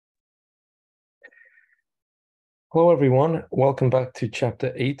Hello, everyone. Welcome back to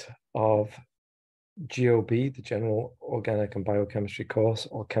Chapter 8 of GOB, the General Organic and Biochemistry course,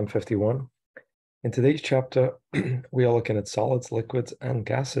 or Chem 51. In today's chapter, we are looking at solids, liquids, and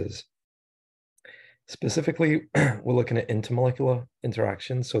gases. Specifically, we're looking at intermolecular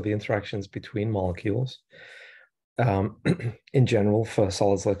interactions, so the interactions between molecules in general for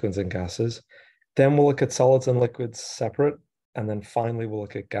solids, liquids, and gases. Then we'll look at solids and liquids separate, and then finally we'll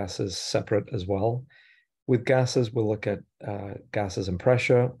look at gases separate as well. With gases, we'll look at gases and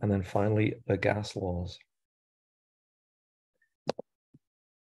pressure, and then finally the gas laws.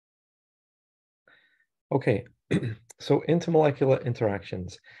 Okay, so intermolecular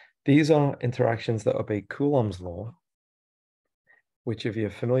interactions. These are interactions that obey Coulomb's law, which if you're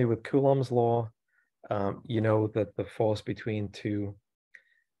familiar with Coulomb's law, you know that the force between two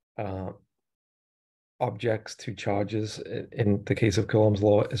objects, two charges, in the case of Coulomb's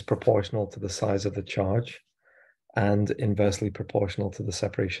law, is proportional to the size of the charge and inversely proportional to the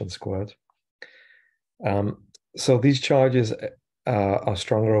separation squared. So these charges are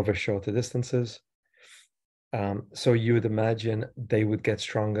stronger over shorter distances. So you would imagine they would get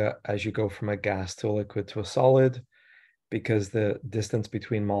stronger as you go from a gas to a liquid to a solid, because the distance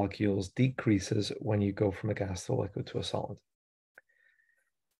between molecules decreases when you go from a gas to a liquid to a solid.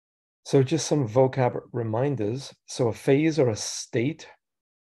 So just some vocab reminders. So a phase or a state,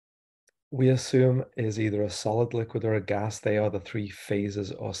 we assume, is either a solid, liquid, or a gas. They are the three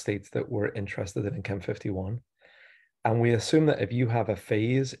phases or states that we're interested in Chem 51. And we assume that if you have a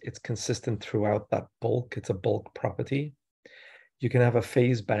phase, it's consistent throughout that bulk. It's a bulk property. You can have a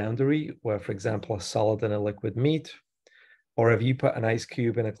phase boundary where, for example, a solid and a liquid meet. Or if you put an ice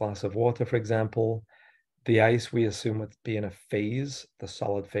cube in a glass of water, for example, the ice we assume would be in a phase, the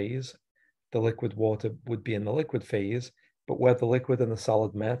solid phase. The liquid water would be in the liquid phase. But where the liquid and the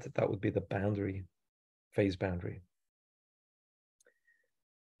solid met, that would be the boundary, phase boundary.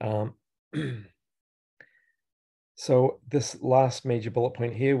 So this last major bullet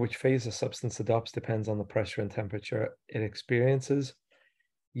point here, which phase a substance adopts depends on the pressure and temperature it experiences.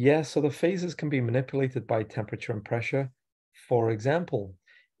 Yes, so the phases can be manipulated by temperature and pressure. For example,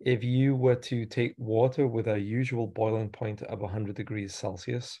 if you were to take water with a usual boiling point of 100 degrees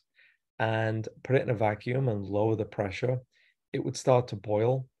Celsius and put it in a vacuum and lower the pressure, it would start to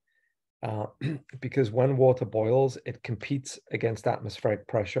boil because when water boils, it competes against atmospheric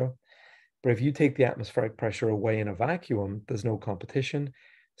pressure. But if you take the atmospheric pressure away in a vacuum, there's no competition.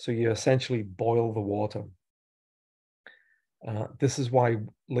 So you essentially boil the water. This is why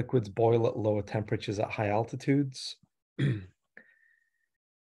liquids boil at lower temperatures at high altitudes.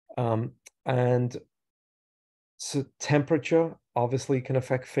 And so temperature obviously can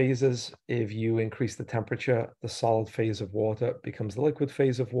affect phases. If you increase the temperature, the solid phase of water becomes the liquid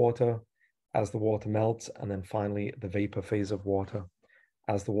phase of water as the water melts, and then finally the vapor phase of water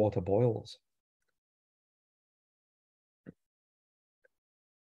as the water boils.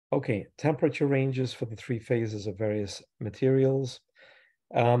 Okay, temperature ranges for the three phases of various materials.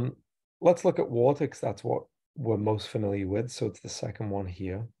 Let's look at water, because that's what we're most familiar with. So it's the second one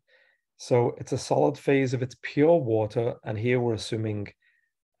here. So it's a solid phase if it's pure water, and here we're assuming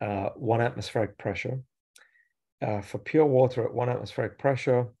 1 atmospheric pressure. For pure water at 1 atmospheric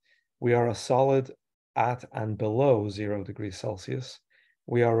pressure, we are a solid at and below 0 degrees Celsius.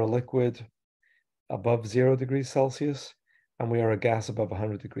 We are a liquid above 0 degrees Celsius, and we are a gas above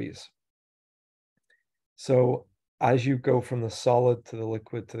 100 degrees. So as you go from the solid to the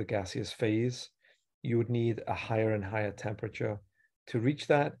liquid to the gaseous phase, you would need a higher and higher temperature to reach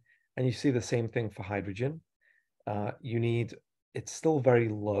that. And you see the same thing for hydrogen. It's still very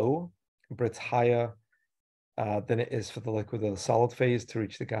low, but it's higher than it is for the liquid or the solid phase to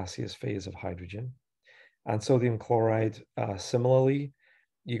reach the gaseous phase of hydrogen. And sodium chloride, similarly,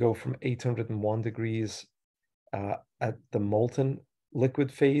 you go from 801 degrees at the molten liquid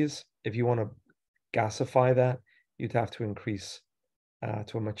phase. If you want to gasify that, you'd have to increase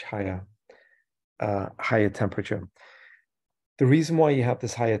to a much higher temperature. The reason why you have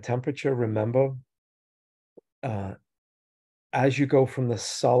this higher temperature, remember, as you go from the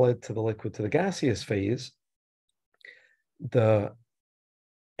solid to the liquid to the gaseous phase, the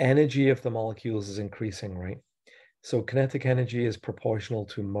energy of the molecules is increasing, right? So kinetic energy is proportional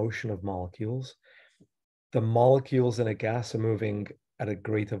to motion of molecules. The molecules in a gas are moving at a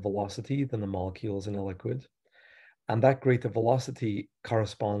greater velocity than the molecules in a liquid. And that greater velocity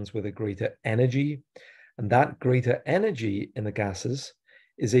corresponds with a greater energy. And that greater energy in the gases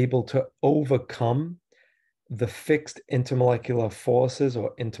is able to overcome the fixed intermolecular forces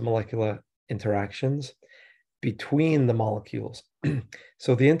or intermolecular interactions between the molecules.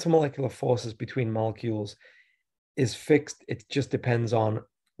 So the intermolecular forces between molecules is fixed. It just depends on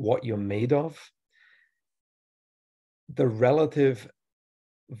what you're made of. The relative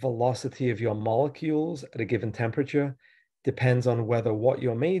velocity of your molecules at a given temperature depends on whether what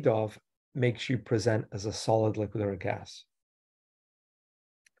you're made of makes you present as a solid, liquid, or a gas.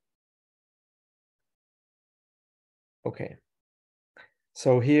 Okay.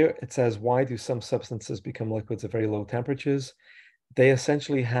 So here it says, why do some substances become liquids at very low temperatures? They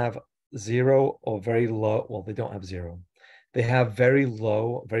essentially have zero or very low, well, they don't have zero. They have very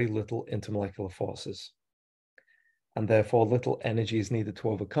low, very little intermolecular forces. And therefore little energy is needed to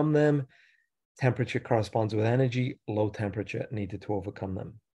overcome them. Temperature corresponds with energy, low temperature needed to overcome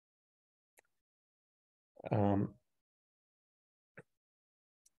them.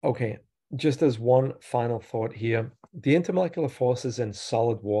 Okay, just as one final thought here, the intermolecular forces in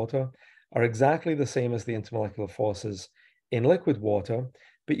solid water are exactly the same as the intermolecular forces in liquid water,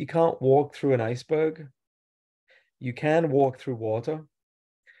 but you can't walk through an iceberg. You can walk through water.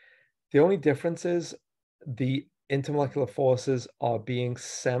 The only difference is the intermolecular forces are being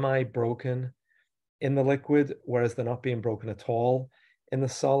semi-broken in the liquid, whereas they're not being broken at all in the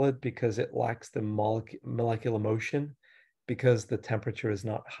solid because it lacks the molecular motion because the temperature is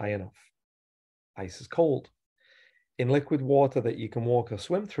not high enough. Ice is cold. In liquid water that you can walk or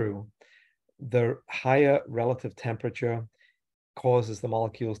swim through, the higher relative temperature causes the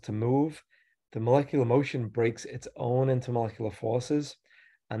molecules to move. The molecular motion breaks its own intermolecular forces,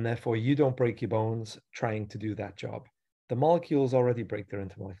 and therefore you don't break your bones trying to do that job. The molecules already break their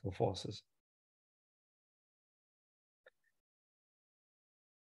intermolecular forces.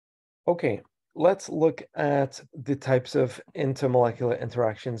 Okay, let's look at the types of intermolecular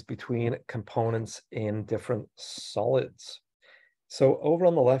interactions between components in different solids. So over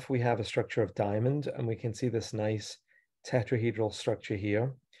on the left, we have a structure of diamond, and we can see this nice tetrahedral structure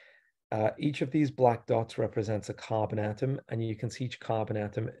here. Each of these black dots represents a carbon atom, and you can see each carbon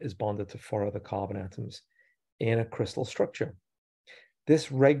atom is bonded to 4 other carbon atoms in a crystal structure.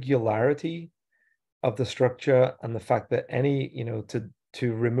 This regularity of the structure and the fact that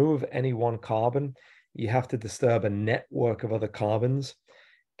to remove any one carbon, you have to disturb a network of other carbons,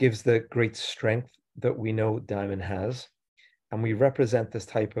 gives the great strength that we know diamond has. And we represent this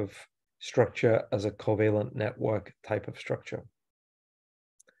type of structure as a covalent network type of structure.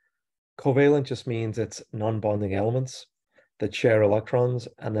 Covalent just means it's non-bonding elements that share electrons,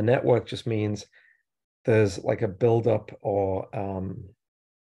 and the network just means there's like a buildup or an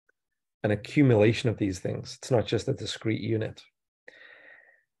accumulation of these things. It's not just a discrete unit.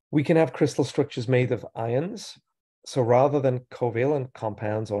 We can have crystal structures made of ions. So rather than covalent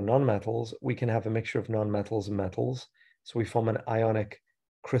compounds or nonmetals, we can have a mixture of nonmetals and metals. So we form an ionic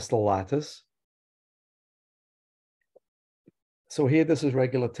crystal lattice. So here, this is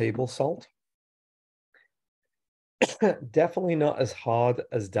regular table salt. Definitely not as hard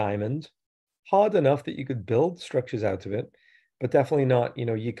as diamond. Hard enough that you could build structures out of it, but definitely not,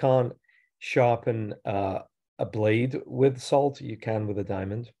 you can't sharpen a blade with salt. You can with a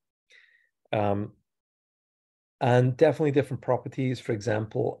diamond. And definitely different properties. For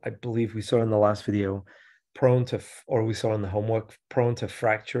example, I believe we saw in the last video, we saw in the homework, prone to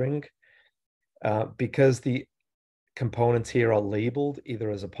fracturing, because the components here are labeled either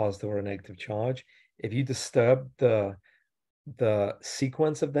as a positive or a negative charge. If you disturb the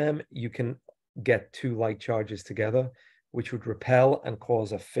sequence of them, you can get 2 like charges together, which would repel and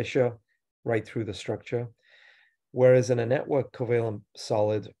cause a fissure right through the structure. Whereas in a network covalent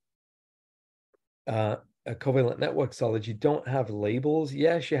solid, a covalent network solid, you don't have labels.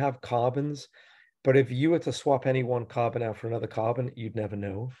 Yes, you have carbons, but if you were to swap any one carbon out for another carbon, you'd never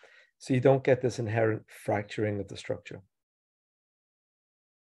know. So you don't get this inherent fracturing of the structure.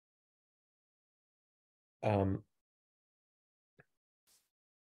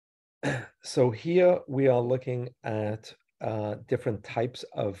 So here we are looking at different types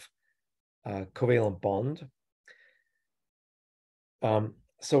of covalent bond.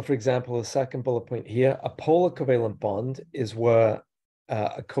 So for example, the second bullet point here, a polar covalent bond is where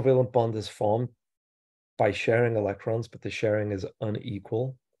a covalent bond is formed by sharing electrons, but the sharing is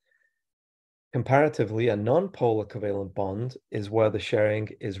unequal. Comparatively, a non-polar covalent bond is where the sharing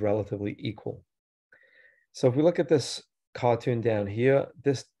is relatively equal. So if we look at this cartoon down here,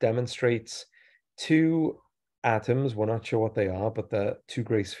 this demonstrates 2 atoms. We're not sure what they are, but they're 2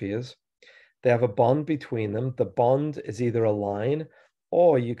 gray spheres. They have a bond between them. The bond is either a line,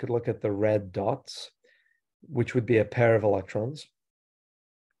 or you could look at the red dots, which would be a pair of electrons.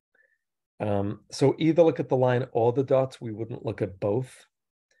 So either look at the line or the dots. We wouldn't look at both.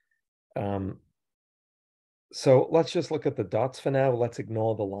 So let's just look at the dots for now. Let's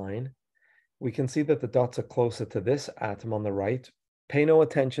ignore the line. we can see that the dots are closer to this atom on the right. Pay no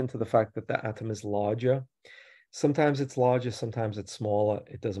attention to the fact that the atom is larger. Sometimes it's larger, sometimes it's smaller.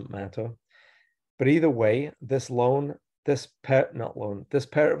 It doesn't matter. But either way, this pair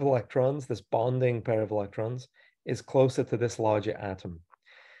of electrons, this bonding pair of electrons, is closer to this larger atom.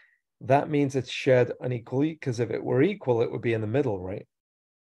 That means it's shared unequally, because if it were equal, it would be in the middle, right?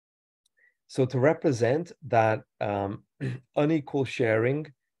 So to represent that unequal sharing,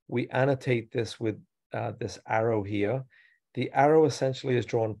 we annotate this with this arrow here. The arrow essentially is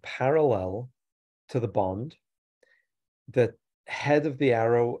drawn parallel to the bond. The head of the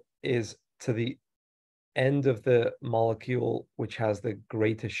arrow is to the end of the molecule, which has the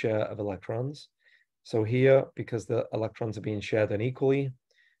greater share of electrons. So here, because the electrons are being shared unequally,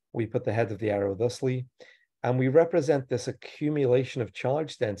 we put the head of the arrow thusly, and we represent this accumulation of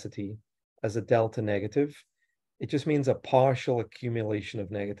charge density as a delta negative. It just means a partial accumulation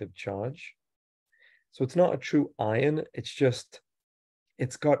of negative charge. So it's not a true ion,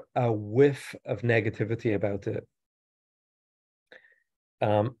 it's got a whiff of negativity about it.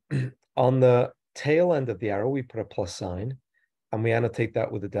 On the tail end of the arrow, we put a plus sign, and we annotate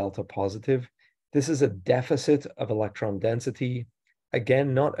that with a delta positive. This is a deficit of electron density.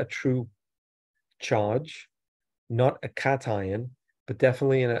 Again, not a true charge, not a cation, but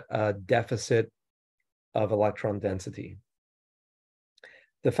definitely a deficit of electron density.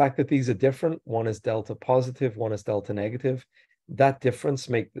 The fact that these are different, one is delta positive, one is delta negative, that difference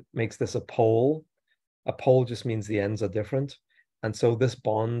makes this a pole. A pole just means the ends are different. And so this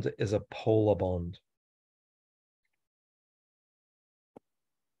bond is a polar bond.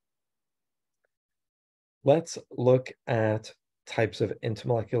 Let's look at types of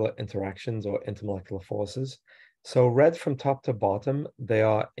intermolecular interactions or intermolecular forces. So read from top to bottom, they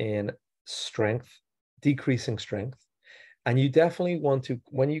are in strength, decreasing strength. And you definitely want to,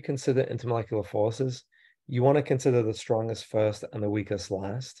 when you consider intermolecular forces, you want to consider the strongest first and the weakest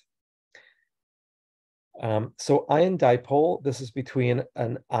last. So ion dipole, this is between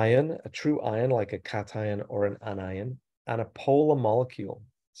an ion, a true ion like a cation or an anion, and a polar molecule.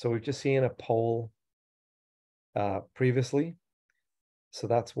 So we've just seen a pole previously. So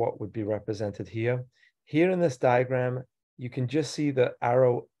that's what would be represented here. Here in this diagram, you can just see the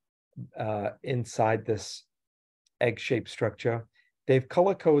arrow inside this egg-shaped structure. They've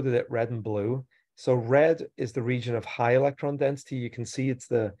color-coded it red and blue. So red is the region of high electron density. You can see it's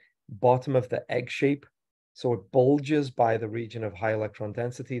the bottom of the egg shape. So it bulges by the region of high electron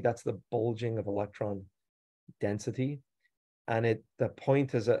density. That's the bulging of electron density. And the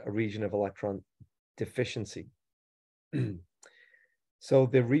point is a region of electron deficiency. So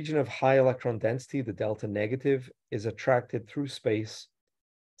the region of high electron density, the delta negative, is attracted through space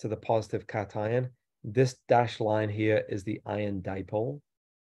to the positive cation. This dashed line here is the ion dipole.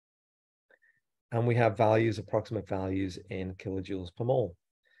 And we have values, approximate values in kilojoules per mole.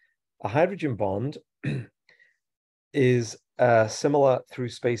 A hydrogen bond is a similar through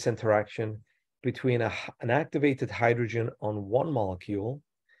space interaction between an activated hydrogen on one molecule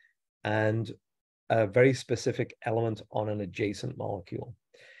and a very specific element on an adjacent molecule.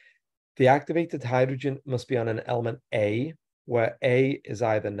 The activated hydrogen must be on an element A, where A is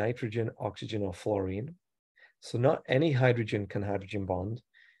either nitrogen, oxygen, or fluorine. So not any hydrogen can hydrogen bond.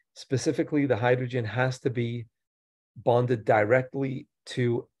 Specifically, the hydrogen has to be bonded directly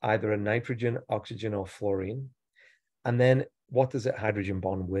to either a nitrogen, oxygen, or fluorine. And then what does it hydrogen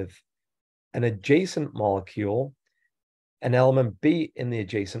bond with? An adjacent molecule, an element B in the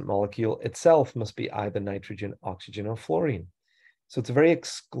adjacent molecule itself must be either nitrogen, oxygen, or fluorine. So it's a very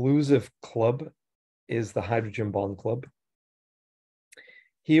exclusive club, is the hydrogen bond club.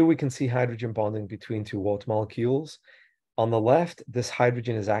 Here we can see hydrogen bonding between two water molecules. On the left, this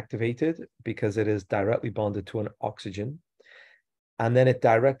hydrogen is activated because it is directly bonded to an oxygen. And then it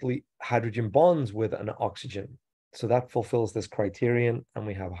directly hydrogen bonds with an oxygen. So that fulfills this criterion, and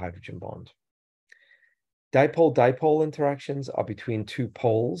we have a hydrogen bond. Dipole-dipole interactions are between two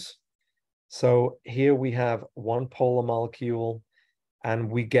poles. So here we have one polar molecule,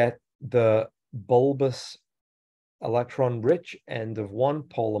 and we get the bulbous electron-rich end of one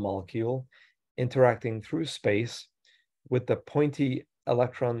polar molecule interacting through space with the pointy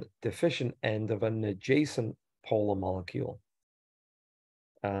electron-deficient end of an adjacent polar molecule.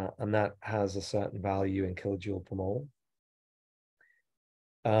 And that has a certain value in kilojoule per mole.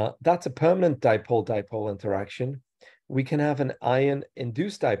 That's a permanent dipole-dipole interaction. We can have an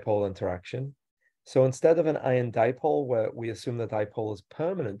ion-induced dipole interaction. So instead of an ion dipole, where we assume the dipole is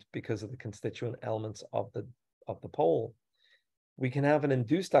permanent because of the constituent elements of the pole, we can have an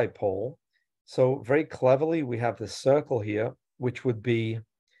induced dipole. So very cleverly, we have this circle here, which would be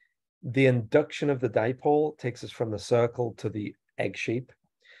The induction of the dipole takes us from the circle to the egg shape.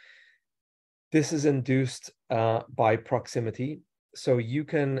 This is induced by proximity. So you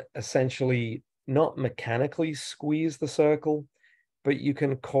can essentially not mechanically squeeze the circle, but you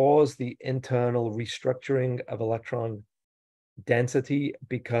can cause the internal restructuring of electron density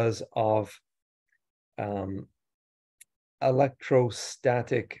because of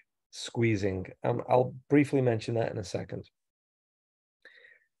electrostatic squeezing. I'll briefly mention that in a second.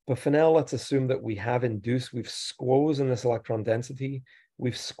 But for now, let's assume that we've squeezed in this electron density,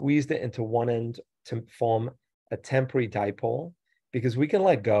 we've squeezed it into one end to form a temporary dipole, because we can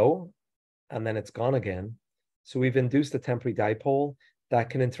let go and then it's gone again. So we've induced a temporary dipole that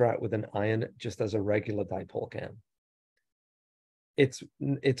can interact with an ion just as a regular dipole can.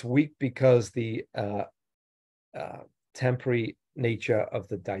 It's weak because the temporary nature of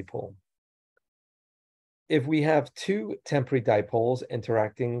the dipole. If we have two temporary dipoles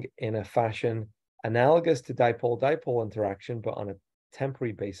interacting in a fashion analogous to dipole-dipole interaction, but on a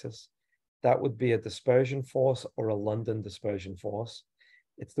temporary basis, that would be a dispersion force or a London dispersion force.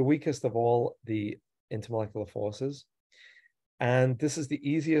 It's the weakest of all the intermolecular forces. And this is the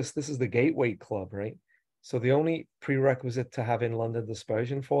easiest, this is the gateway club, right? So the only prerequisite to having London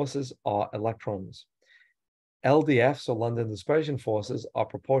dispersion forces are electrons. LDFs, or London dispersion forces, are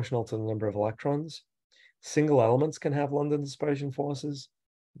proportional to the number of electrons. Single elements can have London dispersion forces.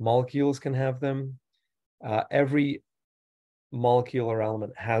 Molecules can have them. Every molecular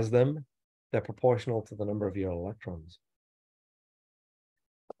element has them. They're proportional to the number of your electrons.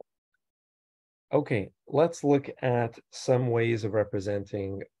 Okay, let's look at some ways of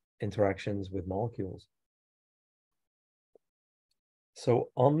representing interactions with molecules. So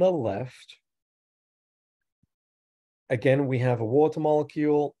on the left, again, we have a water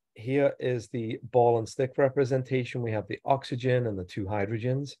molecule. Here is the ball and stick representation. We have the oxygen and the two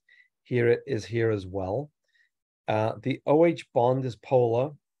hydrogens. Here it is here as well. The OH bond is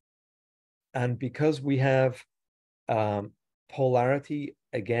polar. And because we have polarity,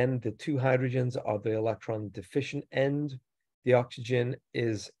 again, the two hydrogens are the electron deficient end. The oxygen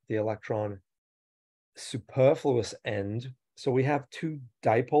is the electron superfluous end. So we have two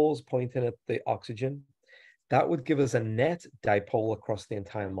dipoles pointing at the oxygen. That would give us a net dipole across the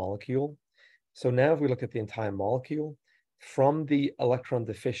entire molecule. So now if we look at the entire molecule, from the electron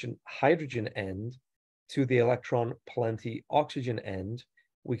deficient hydrogen end to the electron plenty oxygen end,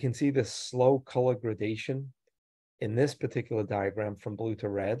 we can see this slow color gradation in this particular diagram from blue to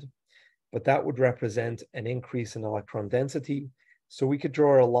red, but that would represent an increase in electron density. So we could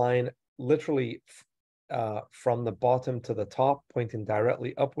draw a line literally from the bottom to the top, pointing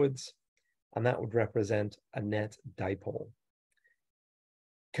directly upwards, and that would represent a net dipole.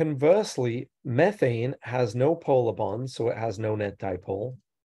 Conversely, methane has no polar bonds, so it has no net dipole.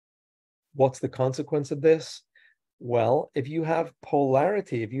 What's the consequence of this? Well, if you have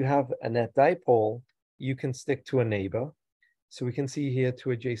polarity, if you have a net dipole, you can stick to a neighbor. So we can see here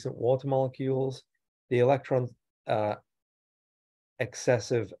two adjacent water molecules. The electron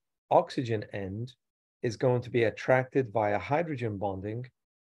excessive oxygen end is going to be attracted via hydrogen bonding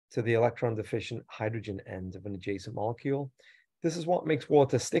to the electron deficient hydrogen end of an adjacent molecule. This is what makes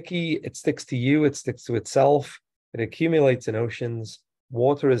water sticky. It sticks to you, it sticks to itself, it accumulates in oceans.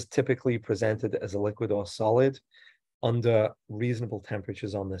 Water is typically presented as a liquid or solid under reasonable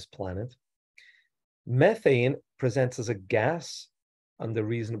temperatures on this planet. Methane presents as a gas under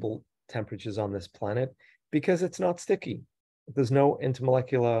reasonable temperatures on this planet because it's not sticky. There's no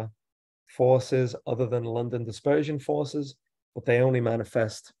intermolecular forces other than London dispersion forces, but they only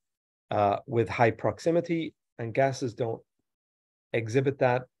manifest with high proximity, and gases don't exhibit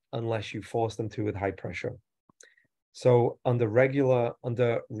that unless you force them to with high pressure. So under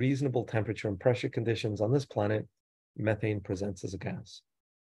reasonable temperature and pressure conditions on this planet, methane presents as a gas.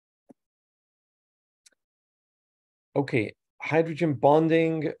 Okay, hydrogen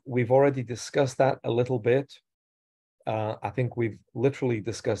bonding, we've already discussed that a little bit. I think we've literally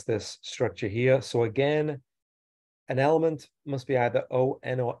discussed this structure here. So again, an element must be either O,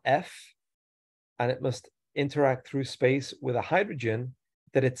 N, or F, and it must interact through space with a hydrogen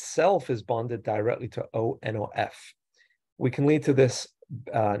that itself is bonded directly to O, N, or F. We can lead to this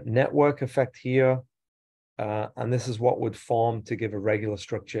network effect here, and this is what would form to give a regular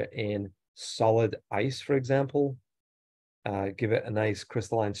structure in solid ice, for example, give it a nice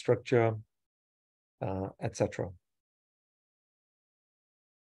crystalline structure, etc.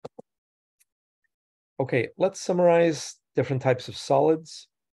 Okay, let's summarize different types of solids.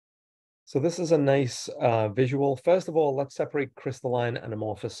 So this is a nice visual. First of all, let's separate crystalline and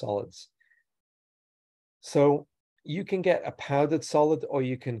amorphous solids. So You can get a powdered solid or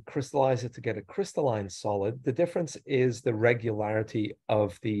you can crystallize it to get a crystalline solid. The difference is the regularity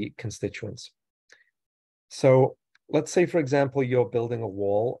of the constituents. So let's say, for example, you're building a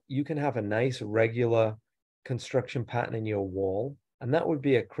wall. You can have a nice regular construction pattern in your wall, and that would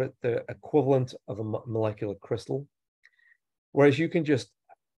be the equivalent of a molecular crystal. Whereas you can just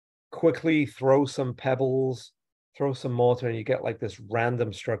quickly throw some pebbles, throw some mortar, and you get like this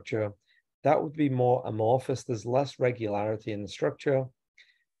random structure. That would be more amorphous. There's less regularity in the structure.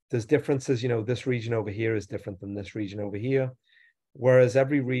 There's differences, this region over here is different than this region over here. Whereas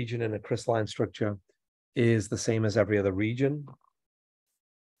every region in a crystalline structure is the same as every other region.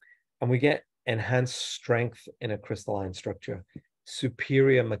 And we get enhanced strength in a crystalline structure,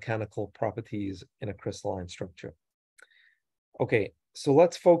 superior mechanical properties in a crystalline structure. Okay, so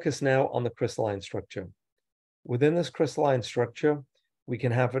let's focus now on the crystalline structure. Within this crystalline structure, we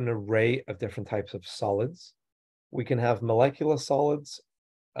can have an array of different types of solids. We can have molecular solids.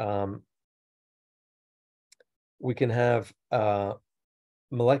 We can have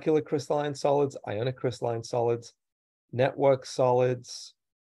molecular crystalline solids, ionic crystalline solids, network solids,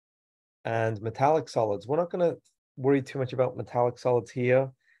 and metallic solids. We're not going to worry too much about metallic solids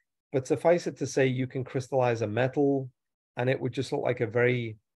here, but suffice it to say you can crystallize a metal and it would just look like a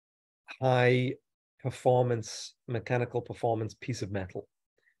very high performance, mechanical performance piece of metal.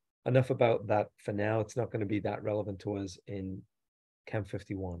 Enough about that for now. It's not going to be that relevant to us in Chem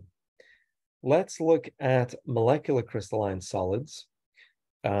 51. Let's look at molecular crystalline solids.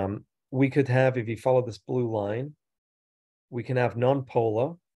 We could have, if you follow this blue line, we can have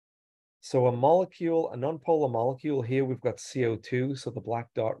nonpolar. So a nonpolar molecule, here we've got CO2, so the black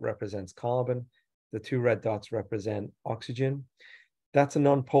dot represents carbon, the two red dots represent oxygen. That's a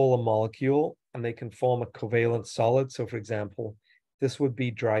nonpolar molecule, and they can form a covalent solid. So for example, this would be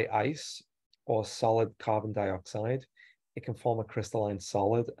dry ice or solid carbon dioxide. It can form a crystalline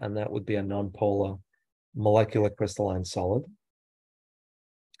solid, and that would be a nonpolar molecular crystalline solid.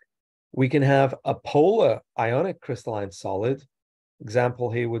 We can have a polar ionic crystalline solid. Example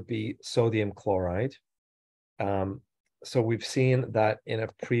here would be sodium chloride. So we've seen that in a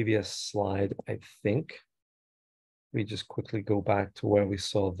previous slide, I think. We just quickly go back to where we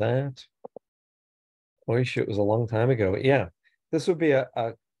saw that. Oh, shit, it was a long time ago. Yeah, this would be a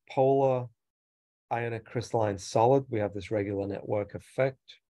polar ionic crystalline solid. We have this regular network effect.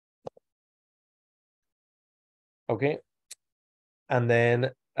 Okay. And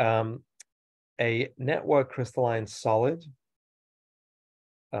then a network crystalline solid.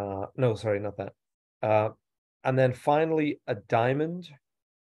 No, sorry, not that. And then finally, a diamond.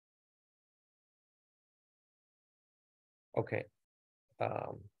 Okay.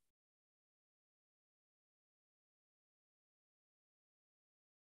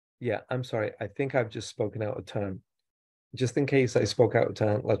 Yeah, I'm sorry. I think I've just spoken out of turn. Just in case I spoke out of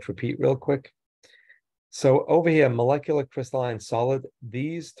turn, let's repeat real quick. So over here, molecular crystalline solid,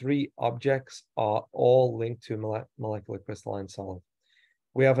 these three objects are all linked to molecular crystalline solid.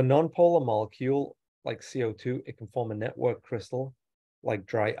 We have a nonpolar molecule like CO2. It can form a network crystal like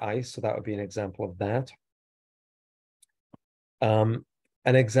dry ice. So that would be an example of that.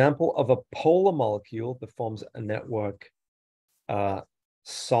 An example of a polar molecule that forms a network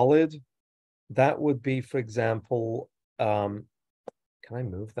solid, that would be, for example, can I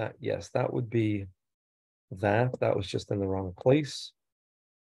move that? Yes, that would be that. That was just in the wrong place.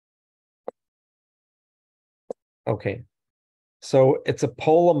 Okay, so it's a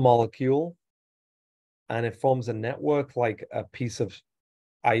polar molecule and it forms a network like a piece of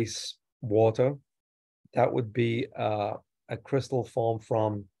ice water. That would be a crystal formed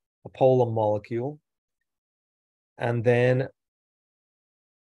from a polar molecule. And then,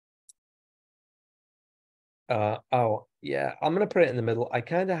 oh, yeah, I'm going to put it in the middle. I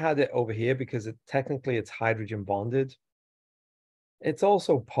kind of had it over here because technically it's hydrogen bonded. It's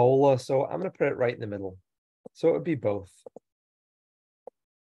also polar, so I'm going to put it right in the middle. So it would be both.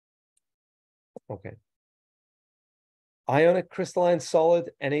 Okay. Ionic crystalline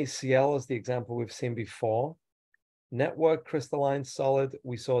solid, NaCl is the example we've seen before. Network crystalline solid,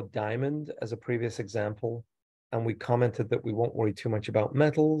 we saw diamond as a previous example, and we commented that we won't worry too much about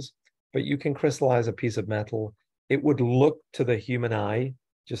metals, but you can crystallize a piece of metal. It would look to the human eye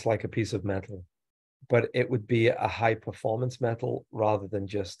just like a piece of metal, but it would be a high performance metal rather than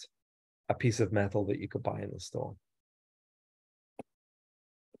just a piece of metal that you could buy in the store.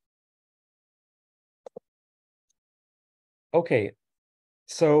 Okay,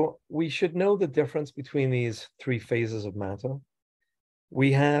 so we should know the difference between these three phases of matter.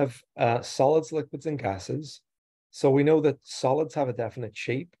 We have solids, liquids, and gases. So we know that solids have a definite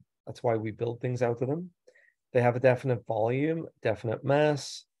shape. That's why we build things out of them. They have a definite volume, definite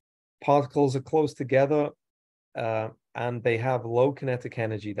mass. Particles are close together, and they have low kinetic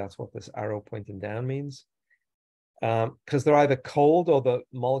energy. That's what this arrow pointing down means. Because they're either cold or the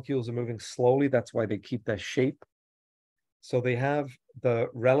molecules are moving slowly. That's why they keep their shape. So they have the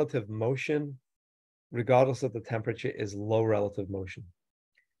relative motion, regardless of the temperature, is low relative motion.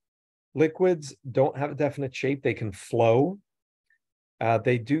 Liquids don't have a definite shape. They can flow.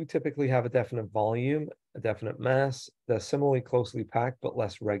 They do typically have a definite volume, a definite mass. They're similarly closely packed, but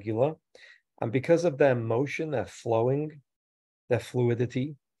less regular. And because of their motion, their flowing, their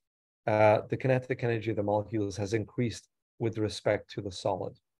fluidity, the kinetic energy of the molecules has increased with respect to the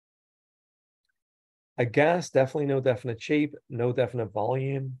solid. A gas, definitely no definite shape, no definite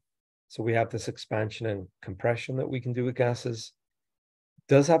volume. So we have this expansion and compression that we can do with gases.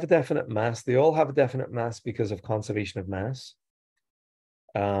 Does have a definite mass. They all have a definite mass because of conservation of mass.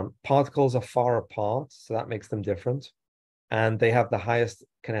 Particles are far apart, so that makes them different. And they have the highest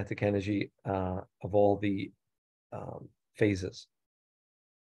kinetic energy of all the phases.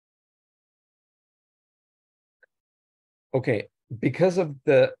 Okay, because of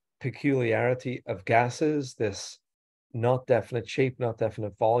the peculiarity of gases, this not definite shape, not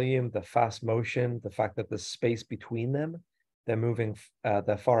definite volume, the fast motion, the fact that there's space between them, they're moving,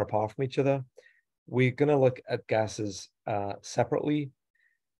 they're far apart from each other. We're going to look at gases separately.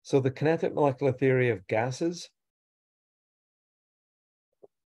 So the kinetic molecular theory of gases,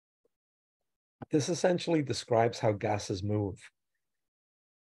 this essentially describes how gases move.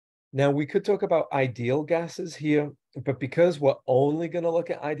 Now, we could talk about ideal gases here, but because we're only going to look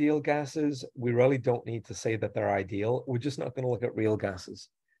at ideal gases, we really don't need to say that they're ideal. We're just not going to look at real gases.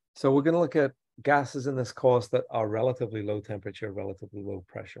 So we're going to look at gases in this course that are relatively low temperature, relatively low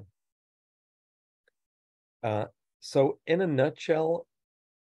pressure. So in a nutshell,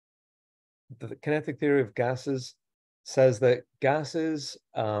 the kinetic theory of gases says that gases,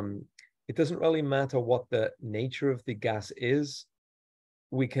 it doesn't really matter what the nature of the gas is.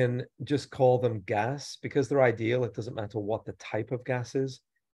 We can just call them gas because they're ideal. It doesn't matter what the type of gas is.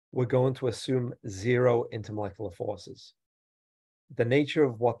 We're going to assume zero intermolecular forces. The nature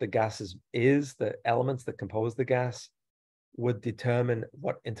of what the gas is, the elements that compose the gas, would determine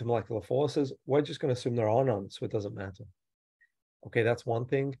what intermolecular forces. We're just going to assume there are none, so it doesn't matter. Okay, that's one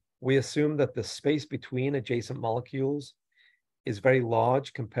thing. We assume that the space between adjacent molecules is very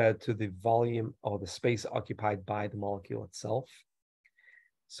large compared to the volume or the space occupied by the molecule itself.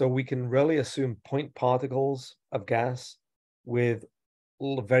 So we can really assume point particles of gas with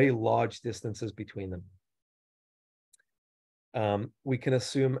very large distances between them. We can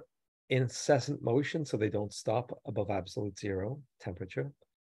assume incessant motion, so they don't stop above absolute zero temperature.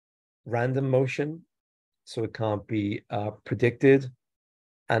 Random motion, so it can't be predicted.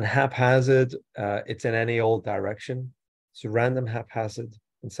 And haphazard, it's in any old direction. So random, haphazard,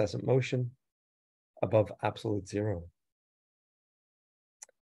 incessant motion above absolute zero.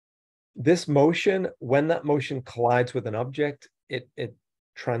 This motion, when that motion collides with an object, it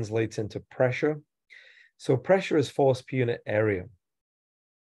translates into pressure. So pressure is force per unit area.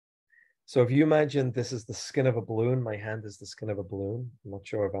 So if you imagine this is the skin of a balloon, my hand is the skin of a balloon. I'm not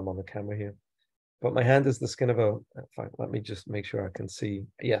sure if I'm on the camera here, but my hand is the skin of a, in fact, let me just make sure I can see.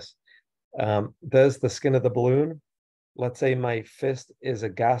 Yes. There's the skin of the balloon. Let's say my fist is a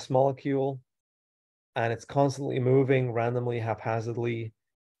gas molecule and it's constantly moving randomly, haphazardly.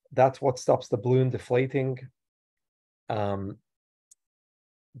 That's what stops the balloon deflating.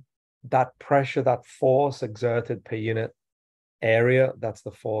 That pressure, that force exerted per unit area, that's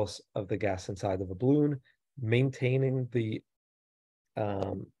the force of the gas inside of a balloon, maintaining the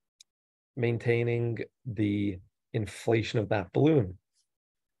inflation of that balloon.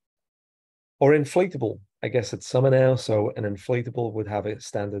 Or inflatable, I guess it's summer now, so an inflatable would have a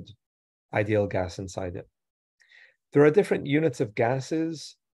standard ideal gas inside it. There are different units of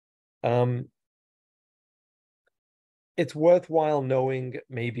gases. It's worthwhile knowing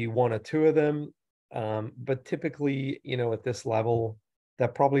maybe one or two of them, but typically, at this level, they're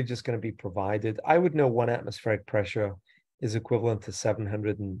probably just going to be provided. I would know 1 atmospheric pressure is equivalent to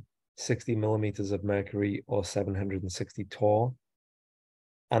 760 millimeters of mercury or 760 torr.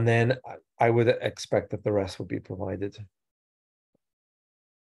 And then I would expect that the rest would be provided.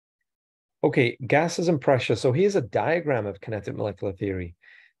 Okay, gases and pressure. So here's a diagram of kinetic molecular theory.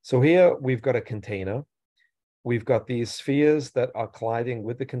 So here we've got a container. We've got these spheres that are colliding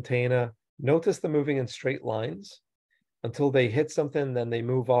with the container. Notice they're moving in straight lines until they hit something, then they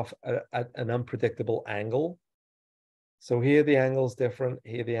move off at an unpredictable angle. So here the angle's different,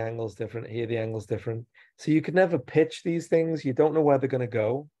 here the angle's different, here the angle's different. So you can never pitch these things. You don't know where they're going to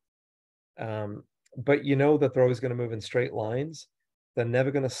go. but you know that they're always going to move in straight lines. They're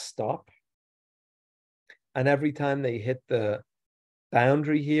never going to stop. And every time they hit the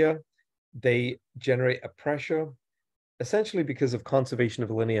boundary here, they generate a pressure, essentially because of conservation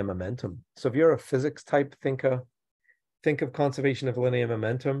of linear momentum. So if you're a physics type thinker, think of conservation of linear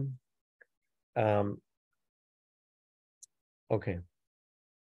momentum. Okay.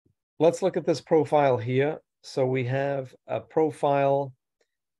 Let's look at this profile here. So we have a profile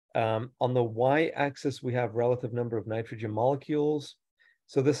on the y-axis, we have relative number of nitrogen molecules.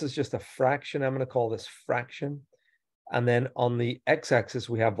 So this is just a fraction. I'm going to call this fraction. And then on the x-axis,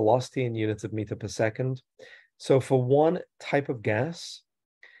 we have velocity in units of meter per second. So for one type of gas,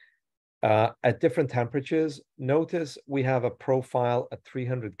 at different temperatures, notice we have a profile at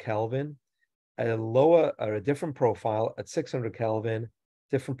 300 Kelvin, a lower or a different profile at 600 Kelvin,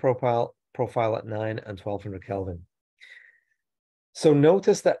 different profile at 9 and 1200 Kelvin. So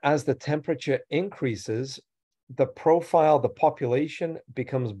notice that as the temperature increases, the profile, the population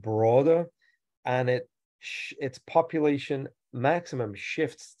becomes broader, and its population maximum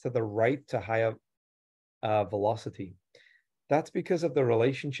shifts to the right to higher velocity. That's because of the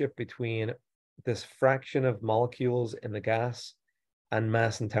relationship between this fraction of molecules in the gas and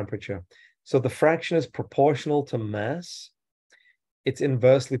mass and temperature. So the fraction is proportional to mass. It's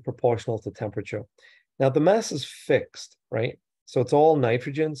inversely proportional to temperature. Now the mass is fixed, right? So it's all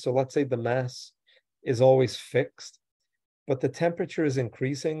nitrogen. So let's say the mass is always fixed, but the temperature is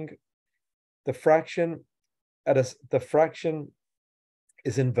increasing. The fraction is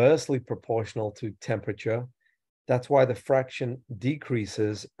inversely proportional to temperature. That's why the fraction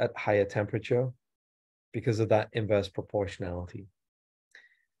decreases at higher temperature, because of that inverse proportionality.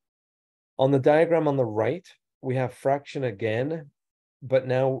 On the diagram on the right, we have fraction again, but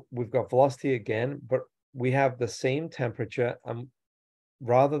now we've got velocity again, but we have the same temperature.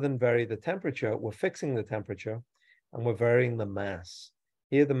 Rather than vary the temperature, we're fixing the temperature and we're varying the mass.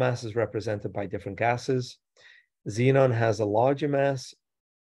 Here, the mass is represented by different gases. Xenon has a larger mass.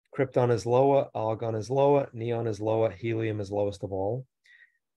 Krypton is lower, argon is lower, neon is lower, helium is lowest of all.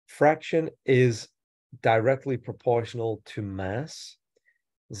 Fraction is directly proportional to mass.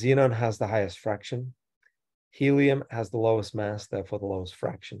 Xenon has the highest fraction. Helium has the lowest mass, therefore the lowest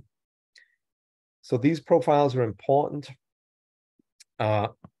fraction. So these profiles are important.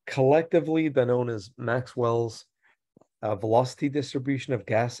 Collectively, they're known as Maxwell's velocity distribution of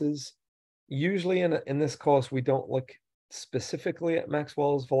gases. Usually in this course, we don't look specifically at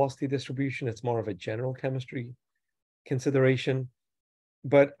Maxwell's velocity distribution. It's more of a general chemistry consideration.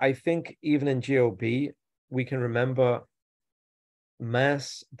 But I think even in GOB, we can remember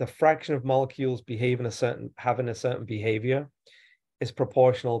mass, the fraction of molecules having a certain behavior is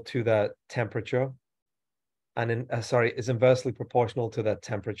proportional to that temperature, and is inversely proportional to that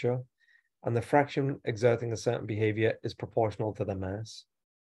temperature, and the fraction exerting a certain behavior is proportional to the mass.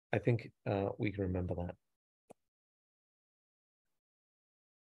 I think we can remember that.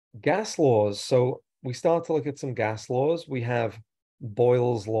 Gas laws. So we start to look at some gas laws. We have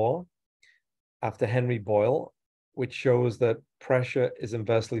Boyle's law after Henry Boyle, which shows that pressure is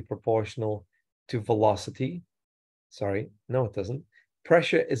inversely proportional to velocity. Sorry, no, it doesn't.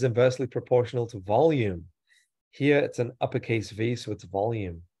 Pressure is inversely proportional to volume. Here it's an uppercase V, so it's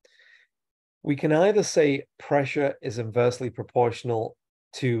volume. We can either say pressure is inversely proportional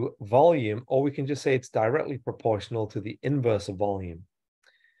to volume, or we can just say it's directly proportional to the inverse of volume.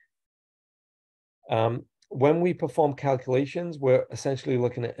 When we perform calculations, we're essentially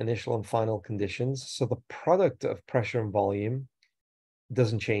looking at initial and final conditions. So the product of pressure and volume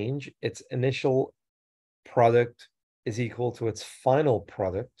doesn't change. Its initial product is equal to its final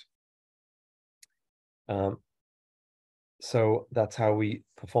product. So that's how we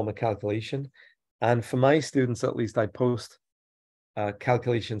perform a calculation. And for my students, at least, I post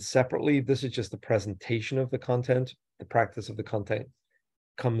calculations separately. This is just the presentation of the content. The practice of the content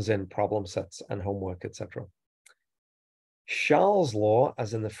comes in problem sets and homework, etc. Charles' law,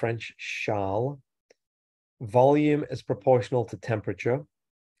 as in the French Charles, volume is proportional to temperature.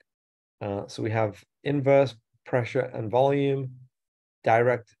 So we have inverse pressure and volume,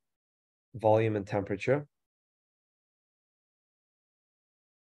 direct volume and temperature.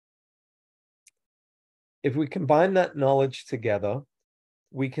 If we combine that knowledge together,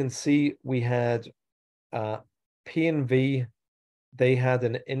 we can see we had P and V, they had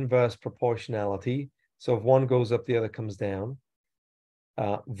an inverse proportionality. So if one goes up, the other comes down.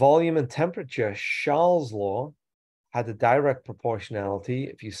 Volume and temperature, Charles' law, had a direct proportionality.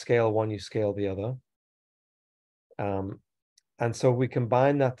 If you scale one, you scale the other. And so we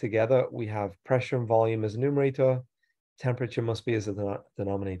combine that together. We have pressure and volume as a numerator. Temperature must be as a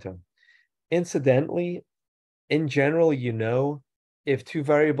denominator. Incidentally, in general, if two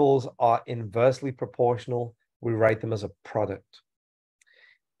variables are inversely proportional, we write them as a product.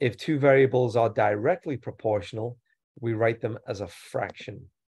 If two variables are directly proportional, we write them as a fraction.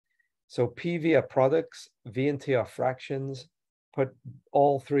 So PV are products, V and T are fractions. Put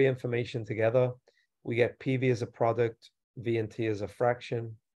all three information together, we get PV as a product, V and T as a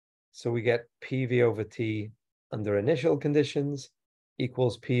fraction. So we get PV over T under initial conditions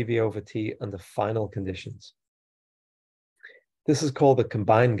equals PV over T under final conditions. This is called the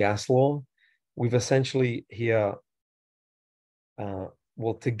combined gas law. We've essentially here,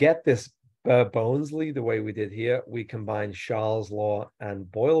 well, to get this bare bonesly the way we did here, we combine Charles' law and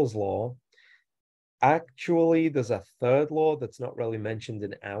Boyle's law. Actually, there's a third law that's not really mentioned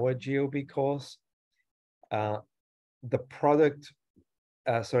in our GOB course. The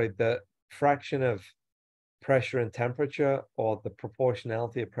fraction of pressure and temperature, or the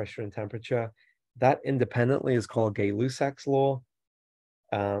proportionality of pressure and temperature, that independently is called Gay-Lussac's law,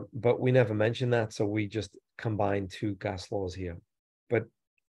 but we never mentioned that, so we just combine two gas laws here. But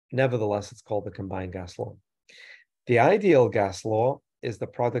nevertheless, it's called the combined gas law. The ideal gas law is the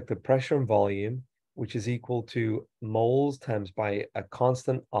product of pressure and volume, which is equal to moles times by a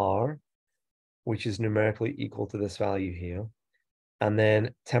constant R, which is numerically equal to this value here, and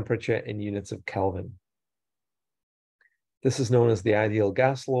then temperature in units of Kelvin. This is known as the ideal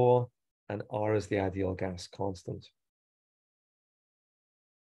gas law, and R is the ideal gas constant.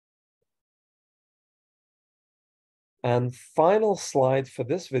 And final slide for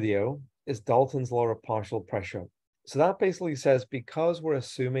this video is Dalton's law of partial pressure. So that basically says, because we're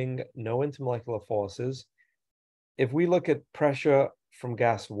assuming no intermolecular forces, if we look at pressure from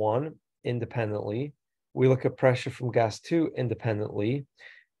gas 1 independently, we look at pressure from gas 2 independently,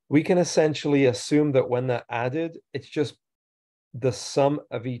 we can essentially assume that when they're added, it's just the sum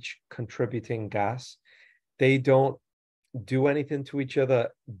of each contributing gas. They don't do anything to each other.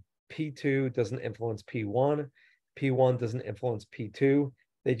 P2 doesn't influence P1. P1 doesn't influence P2.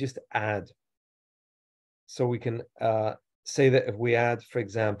 They just add. So we can say that if we add, for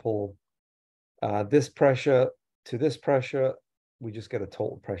example, this pressure to this pressure, we just get a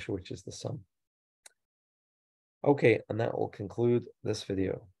total pressure, which is the sum. Okay, and that will conclude this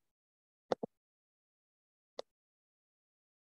video.